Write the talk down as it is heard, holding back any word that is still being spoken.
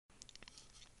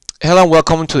Hello and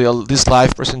welcome to this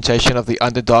live presentation of the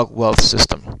Underdog Wealth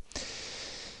System.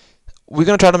 We're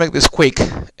going to try to make this quick,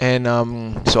 and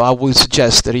so I would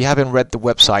suggest that if you haven't read the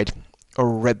website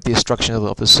or read the instructions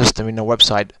of the system in the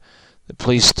website,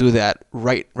 please do that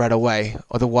right away.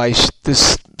 Otherwise,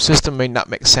 this system may not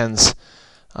make sense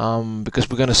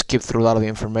because we're going to skip through a lot of the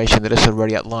information that is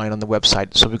already outlined on the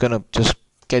website. So we're going to just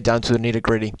get down to the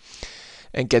nitty-gritty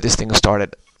and get this thing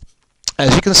started.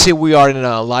 As you can see, we are in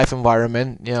a live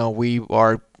environment. We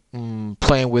are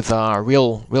playing with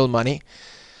real money,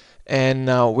 and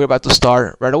we're about to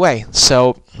start right away.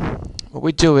 So what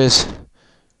we do is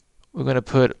we're going to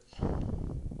put,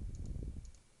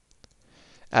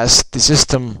 as the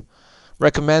system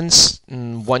recommends,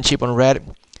 1 chip on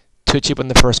red, 2 chips on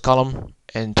the first column,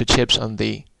 and 2 chips on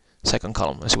the second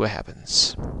column. Let's see what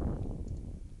happens.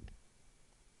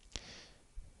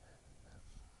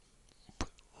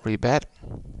 Rebet.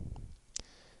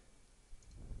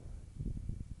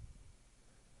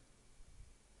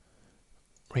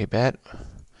 Rebet.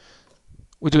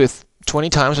 We do it 20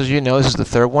 times, as you know. This is the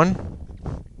third one.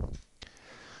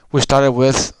 We started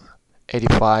with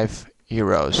 85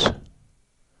 euros.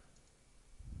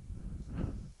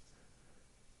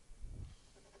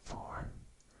 4,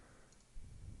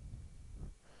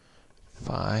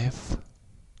 5,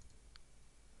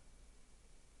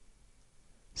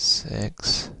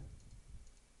 6,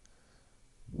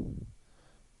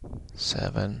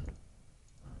 7,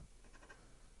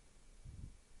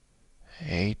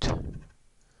 8.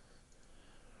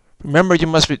 Remember, you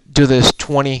must do this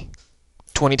 20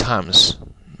 times.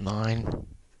 9,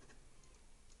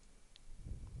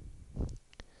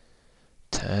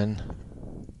 10,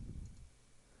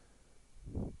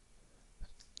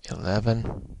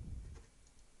 11,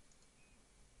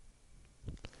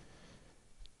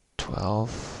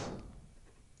 12,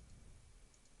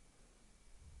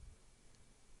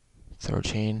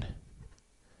 13,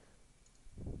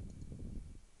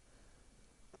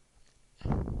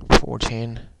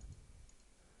 14,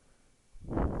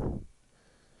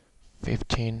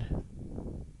 15,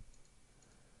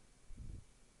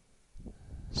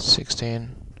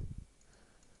 16,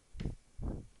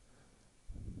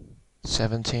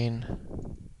 17,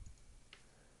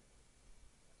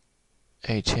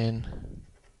 18,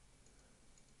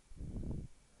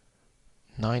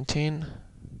 19,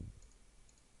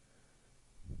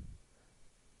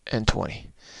 and 20.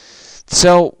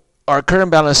 So our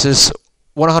current balance is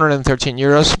 113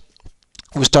 euros.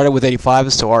 We started with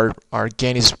 85, so our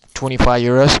gain is 25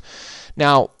 euros.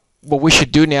 Now, what we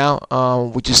should do now,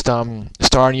 we just start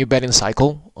a new betting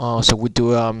cycle. So we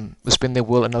spin the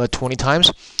wheel another 20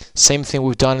 times. Same thing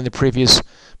we've done in the previous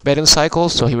betting cycle.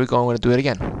 So here we go. I'm going to do it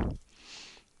again.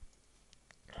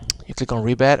 You click on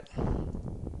rebet.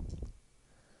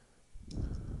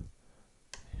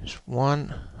 Here's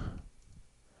 1,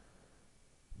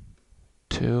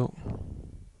 2,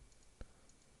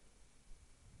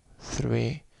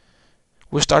 3.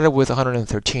 We started with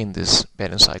 113 this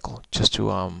betting cycle, just to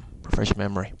refresh your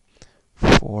memory.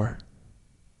 4,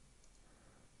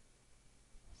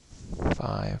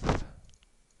 5,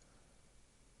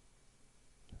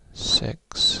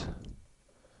 6,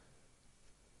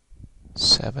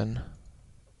 7,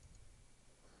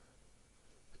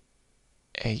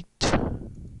 8,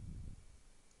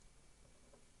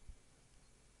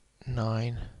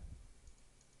 9,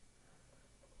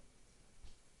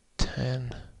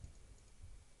 10,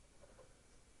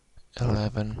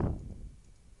 11,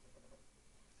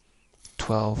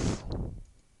 12,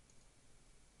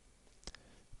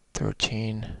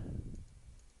 13,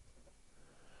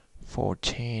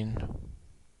 14,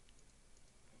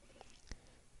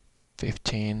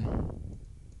 15,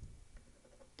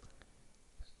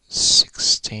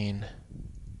 16,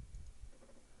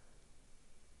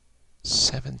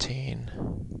 17,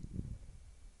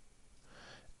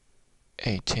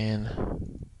 18,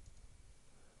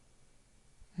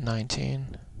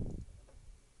 19,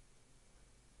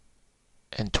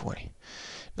 and 20.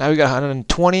 Now we got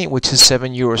 120, which is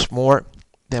 7 euros more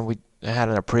than we had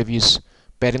in our previous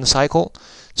betting cycle.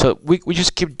 So we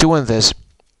just keep doing this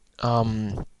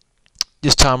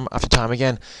this time after time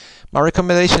again. My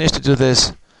recommendation is to do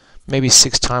this maybe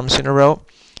 6 times in a row.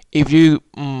 If you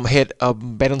hit a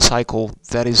betting cycle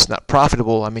that is not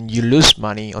profitable, I mean, you lose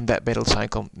money on that betting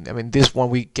cycle. I mean, this one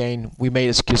we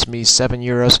made 7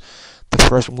 euros. The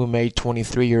first one we made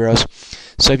 23 euros.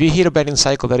 So if you hit a betting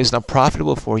cycle that is not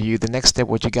profitable for you, the next step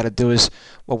what you got to do is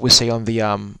what we say on the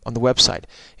website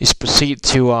is proceed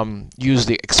to use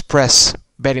the express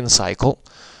betting cycle,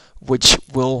 which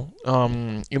will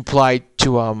imply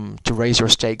to raise your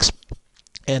stakes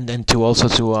and then to also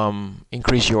to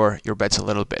increase your bets a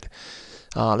little bit.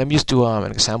 Let me just do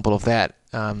an example of that,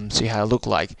 see how it look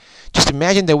like. Just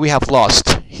imagine that we have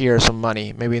lost here some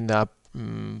money, maybe in the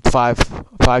 5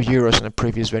 euros in the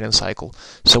previous betting cycle.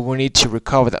 So we need to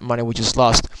recover that money we just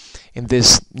lost in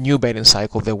this new betting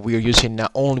cycle that we are using now,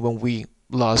 only when we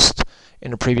lost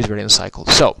in the previous betting cycle.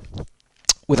 So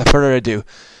without further ado,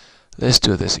 let's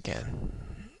do this again.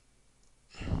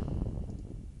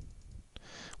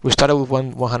 We started with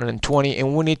 120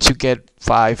 and we need to get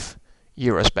 5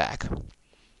 euros back.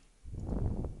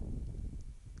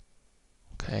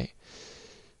 Okay,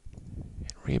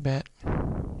 rebet.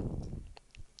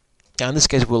 Now in this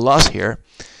case we lost here.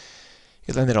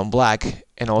 It landed on black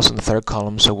and also in the third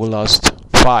column, so we lost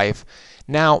 5.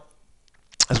 Now,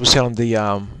 as we said on the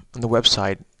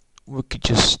website, we could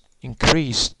just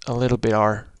increase a little bit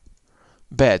our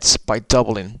bets by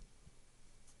doubling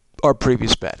our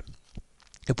previous bet.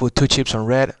 We put 2 chips on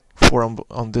red, 4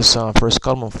 on this first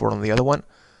column and 4 on the other one.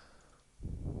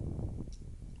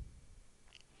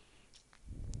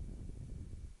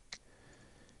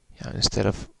 Yeah, instead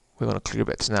of, we're going to clear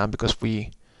bets now because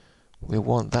we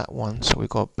won that one, so we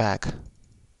go back.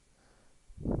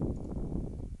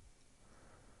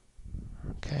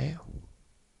 Okay.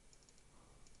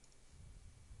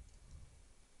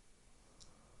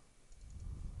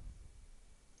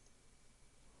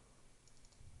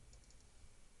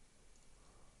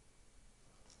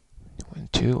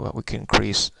 Went 2, we can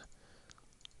increase.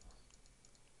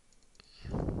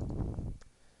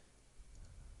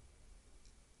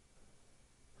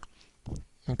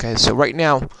 Okay, so right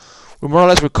now we more or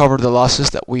less recovered the losses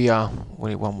that we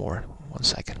need one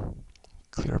second.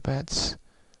 Clear bets.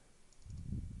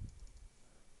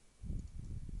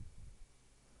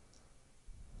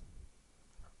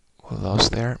 We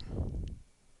lost there.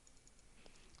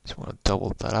 So we want to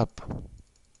double that up.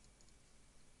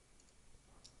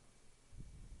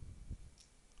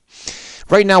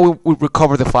 Right now we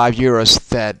recovered the 5 euros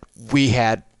that we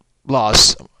had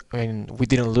lost. I mean, we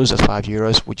didn't lose those 5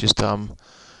 euros. We just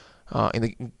in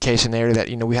the case scenario that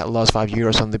we had lost 5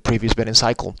 euros on the previous betting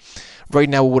cycle. Right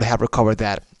now we would have recovered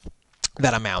that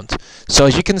amount. So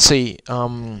as you can see,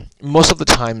 most of the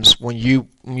times when you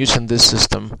using this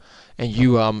system and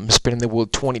you spinning the wheel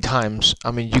 20 times,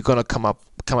 I mean you're gonna come out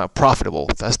profitable.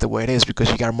 That's the way it is, because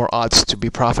you got more odds to be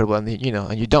profitable, and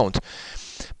and you don't.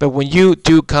 But when you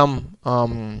do come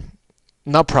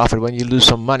not profitable and you lose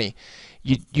some money,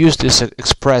 you use this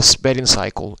express betting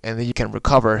cycle, and then you can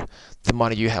recover the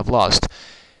money you have lost.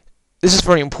 This is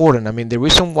very important. I mean, the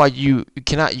reason why you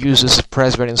cannot use this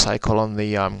express betting cycle on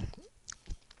the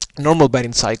normal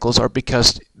betting cycles are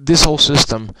because this whole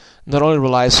system not only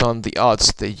relies on the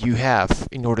odds that you have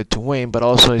in order to win, but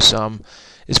also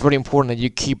it's very important that you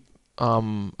keep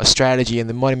a strategy and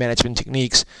the money management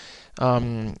techniques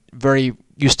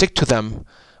you stick to them.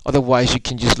 Otherwise, you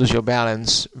can just lose your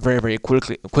balance very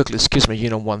quickly. Excuse me. You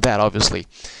don't want that, obviously.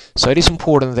 So it is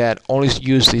important that only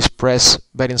use the express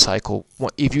betting cycle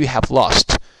if you have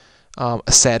lost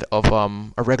a set of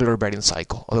a regular betting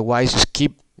cycle. Otherwise, just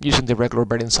keep using the regular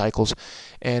betting cycles,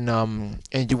 and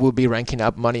you will be ranking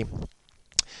up money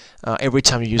every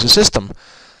time you use the system.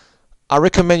 I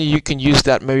recommend you can use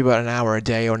that maybe about an hour a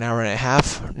day or an hour and a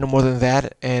half, no more than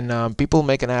that. And people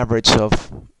make an average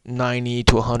of $90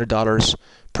 to $100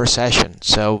 per session.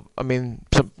 So I mean,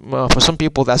 for some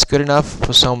people that's good enough.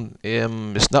 For some,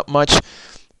 it's not much,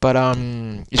 but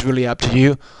it's really up to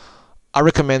you. I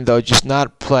recommend though just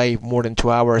not play more than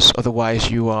 2 hours. Otherwise,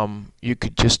 you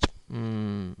could just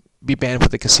be banned from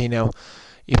the casino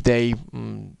if they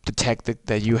detect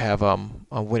that you have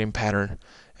a winning pattern.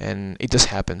 And it does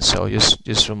happen, so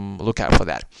just look out for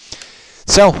that.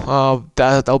 So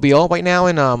that'll be all right now,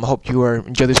 and I hope you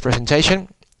enjoy this presentation.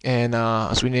 And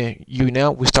as we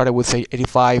started with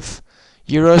 85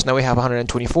 euros. Now we have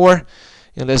 124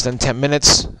 in less than 10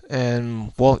 minutes,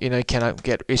 and well, it cannot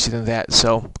get easier than that.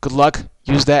 So good luck,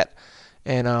 use that,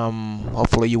 and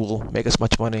hopefully you will make as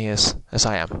much money as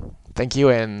I am. Thank you,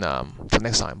 and till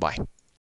next time, bye.